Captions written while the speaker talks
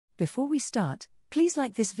Before we start, please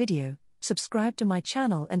like this video, subscribe to my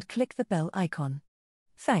channel and click the bell icon.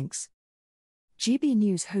 Thanks. GB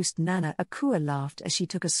News host Nana Akua laughed as she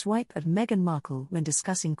took a swipe at Meghan Markle when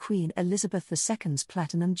discussing Queen Elizabeth II's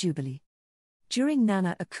Platinum Jubilee. During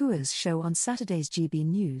Nana Akua's show on Saturday's GB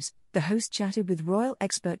News, the host chatted with royal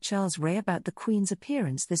expert Charles Ray about the Queen's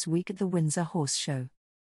appearance this week at the Windsor Horse Show.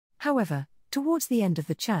 However, towards the end of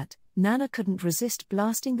the chat, Nana couldn't resist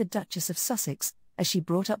blasting the Duchess of Sussex, as she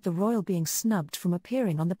brought up the royal being snubbed from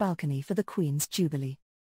appearing on the balcony for the Queen's Jubilee.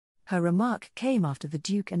 Her remark came after the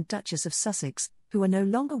Duke and Duchess of Sussex, who are no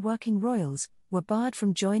longer working royals, were barred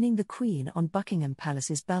from joining the Queen on Buckingham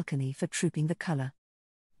Palace's balcony for trooping the colour.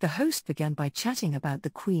 The host began by chatting about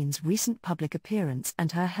the Queen's recent public appearance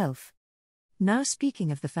and her health. Now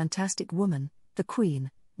speaking of the fantastic woman, the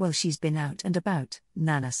Queen, well, she's been out and about,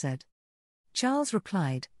 Nana said. Charles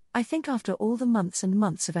replied, I think after all the months and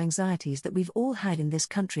months of anxieties that we've all had in this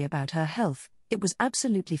country about her health, it was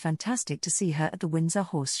absolutely fantastic to see her at the Windsor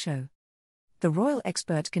Horse Show. The royal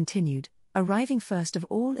expert continued, arriving first of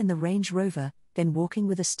all in the Range Rover, then walking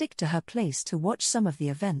with a stick to her place to watch some of the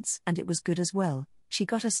events, and it was good as well. She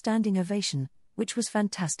got a standing ovation, which was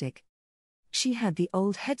fantastic. She had the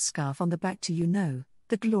old headscarf on the back to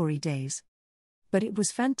the glory days. But it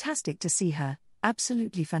was fantastic to see her,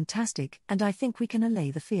 absolutely fantastic, and I think we can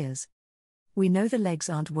allay the fears. We know the legs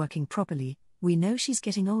aren't working properly, we know she's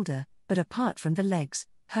getting older, but apart from the legs,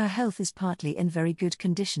 her health is partly in very good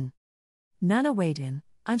condition. Nana weighed in,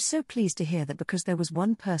 I'm so pleased to hear that because there was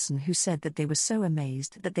one person who said that they were so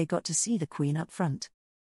amazed that they got to see the Queen up front.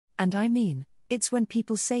 And I mean, it's when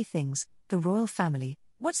people say things, the royal family,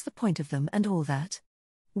 what's the point of them and all that?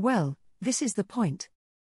 Well, this is the point.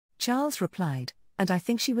 Charles replied, and I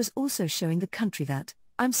think she was also showing the country that,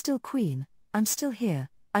 I'm still Queen, I'm still here,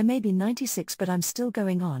 I may be 96 but I'm still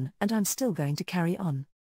going on and I'm still going to carry on.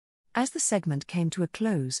 As the segment came to a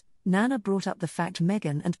close, Nana brought up the fact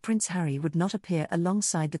Meghan and Prince Harry would not appear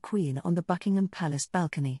alongside the Queen on the Buckingham Palace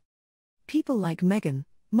balcony. People like Meghan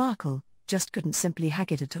Markle just couldn't simply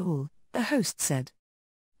hack it at all, the host said.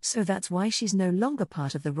 So that's why she's no longer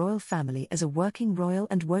part of the royal family as a working royal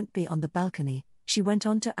and won't be on the balcony, she went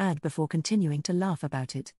on to add before continuing to laugh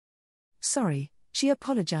about it. Sorry, she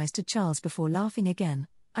apologized to Charles before laughing again,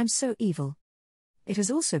 I'm so evil. It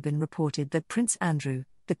has also been reported that Prince Andrew,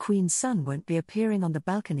 the Queen's son, won't be appearing on the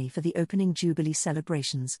balcony for the opening Jubilee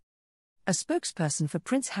celebrations. A spokesperson for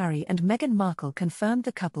Prince Harry and Meghan Markle confirmed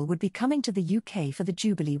the couple would be coming to the UK for the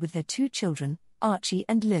Jubilee with their two children, Archie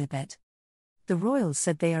and Lilibet. The royals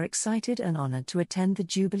said they are excited and honoured to attend the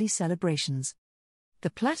Jubilee celebrations. The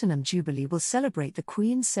Platinum Jubilee will celebrate the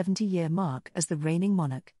Queen's 70-year mark as the reigning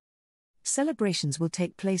monarch. Celebrations will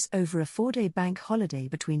take place over a 4-day bank holiday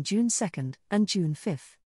between June 2nd and June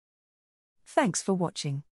 5th. Thanks for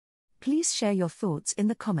watching. Please share your thoughts in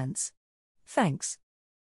the comments. Thanks.